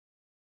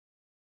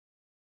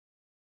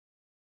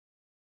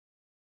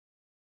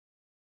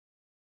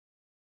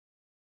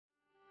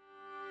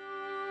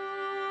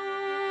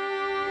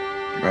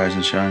Rise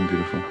and shine,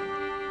 beautiful.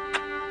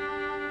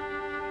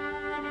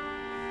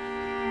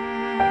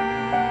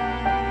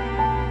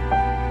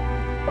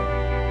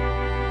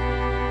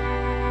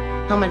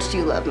 How much do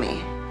you love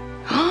me?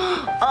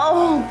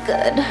 Oh,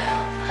 good.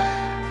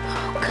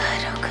 Oh,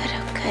 good, oh, good,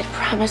 oh, good.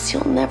 Promise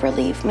you'll never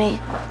leave me.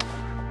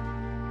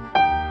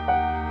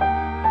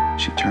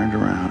 She turned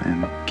around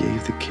and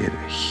gave the kid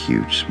a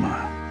huge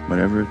smile.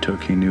 Whatever it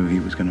took, he knew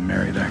he was gonna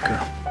marry that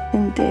girl.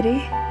 And did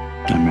he?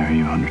 I'd marry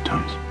you 100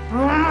 times.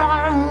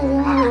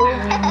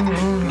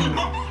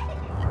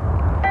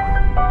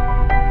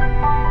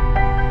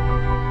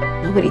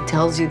 Nobody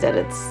tells you that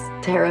it's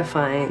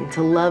terrifying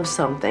to love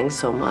something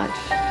so much.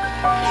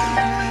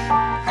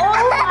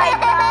 Oh my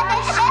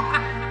gosh!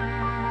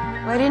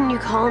 Why didn't you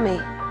call me?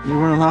 You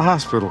were in the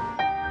hospital.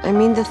 I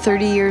mean the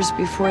 30 years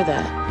before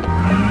that.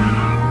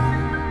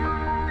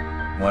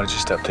 Why did you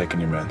stop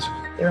taking your meds?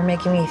 They were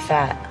making me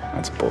fat.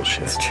 That's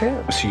bullshit. It's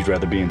true. So you'd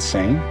rather be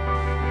insane?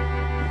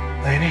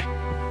 Laney?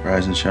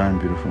 Rise and shine,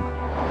 beautiful.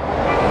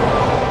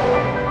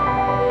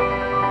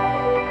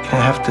 I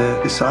have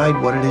to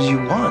decide what it is you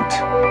want.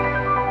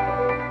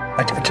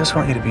 I just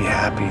want you to be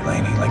happy,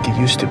 Laney, like you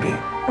used to be.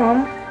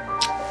 Mom,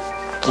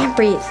 can't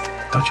breathe.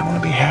 Don't you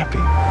want to be happy?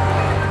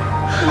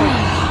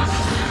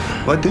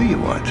 What do you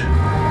want?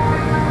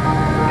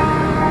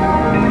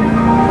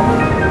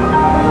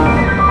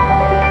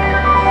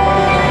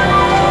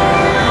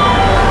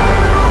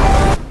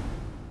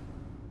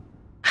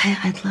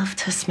 I'd love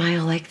to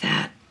smile like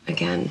that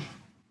again.